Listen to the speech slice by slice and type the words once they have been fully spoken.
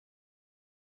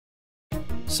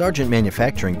Sargent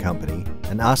Manufacturing Company,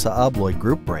 an ASSA ABLOY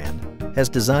Group brand, has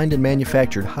designed and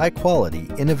manufactured high-quality,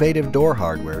 innovative door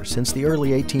hardware since the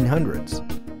early 1800s.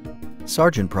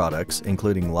 Sargent products,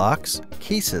 including locks,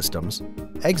 key systems,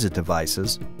 exit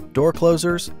devices, door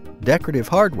closers, decorative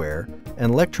hardware,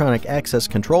 and electronic access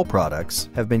control products,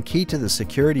 have been key to the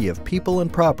security of people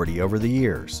and property over the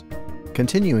years.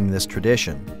 Continuing this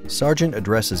tradition, Sargent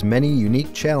addresses many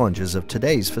unique challenges of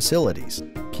today's facilities,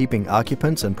 keeping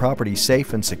occupants and property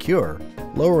safe and secure,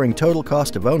 lowering total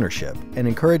cost of ownership, and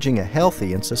encouraging a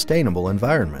healthy and sustainable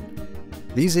environment.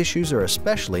 These issues are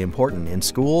especially important in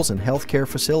schools and healthcare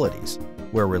facilities,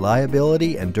 where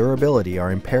reliability and durability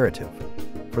are imperative.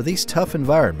 For these tough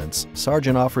environments,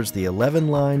 Sargent offers the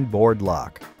 11-line board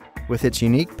lock. With its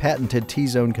unique patented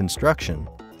T-zone construction,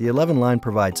 the 11-line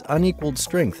provides unequaled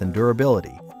strength and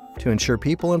durability to ensure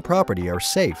people and property are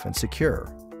safe and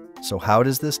secure. So how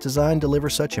does this design deliver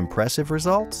such impressive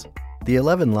results? The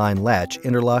 11-line latch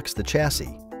interlocks the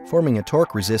chassis, forming a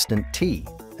torque-resistant T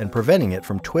and preventing it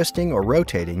from twisting or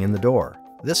rotating in the door.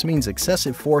 This means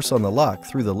excessive force on the lock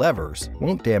through the levers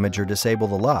won't damage or disable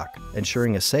the lock,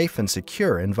 ensuring a safe and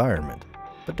secure environment.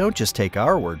 But don't just take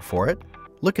our word for it.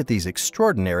 Look at these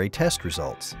extraordinary test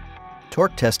results.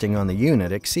 Torque testing on the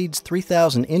unit exceeds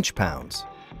 3,000 inch-pounds.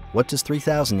 What does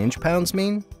 3,000 inch-pounds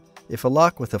mean? If a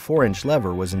lock with a 4-inch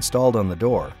lever was installed on the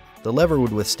door, the lever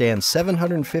would withstand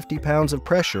 750 pounds of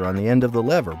pressure on the end of the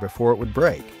lever before it would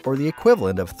break, or the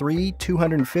equivalent of 3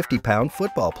 250-pound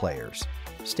football players.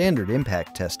 Standard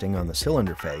impact testing on the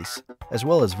cylinder face, as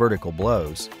well as vertical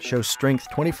blows, shows strength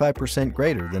 25%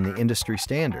 greater than the industry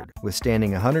standard,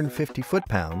 withstanding 150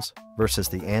 foot-pounds versus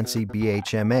the ANSI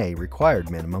BHMA required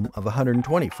minimum of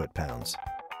 120 foot-pounds.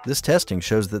 This testing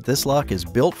shows that this lock is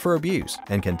built for abuse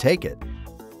and can take it.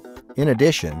 In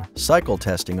addition, cycle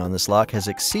testing on this lock has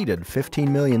exceeded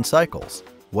 15 million cycles.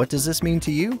 What does this mean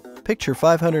to you? Picture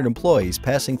 500 employees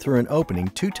passing through an opening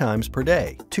 2 times per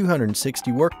day,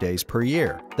 260 workdays per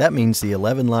year. That means the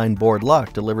 11-line board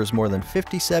lock delivers more than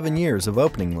 57 years of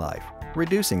opening life,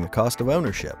 reducing the cost of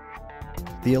ownership.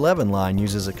 The 11-line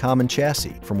uses a common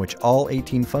chassis from which all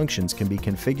 18 functions can be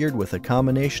configured with a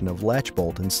combination of latch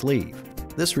bolt and sleeve.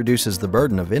 This reduces the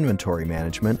burden of inventory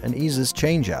management and eases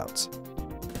changeouts.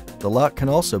 The lock can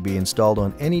also be installed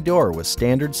on any door with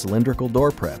standard cylindrical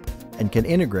door prep and can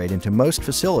integrate into most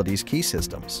facilities' key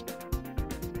systems.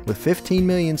 With 15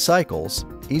 million cycles,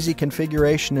 easy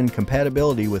configuration and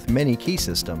compatibility with many key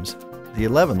systems, the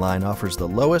 11-line offers the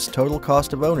lowest total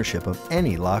cost of ownership of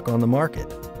any lock on the market.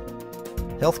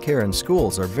 Healthcare and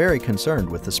schools are very concerned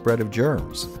with the spread of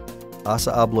germs.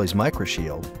 ASSA ABLOY's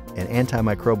MicroShield, an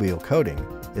antimicrobial coating,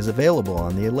 is available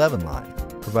on the 11-line,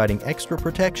 providing extra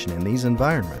protection in these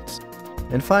environments.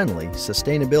 And finally,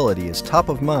 sustainability is top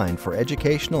of mind for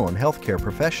educational and healthcare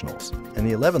professionals, and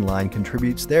the 11-line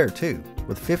contributes there too.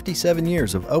 With 57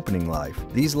 years of opening life,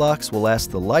 these locks will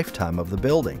last the lifetime of the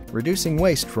building, reducing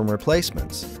waste from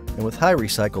replacements, and with high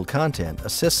recycled content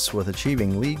assists with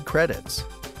achieving LEED credits.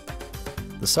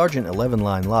 The Sargent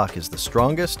 11-line lock is the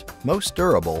strongest, most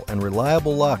durable, and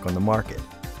reliable lock on the market.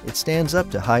 It stands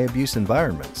up to high abuse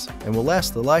environments and will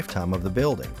last the lifetime of the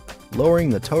building,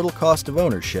 lowering the total cost of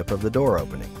ownership of the door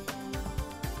opening.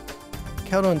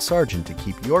 Count on Sargent to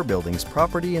keep your building's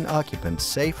property and occupants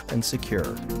safe and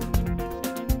secure.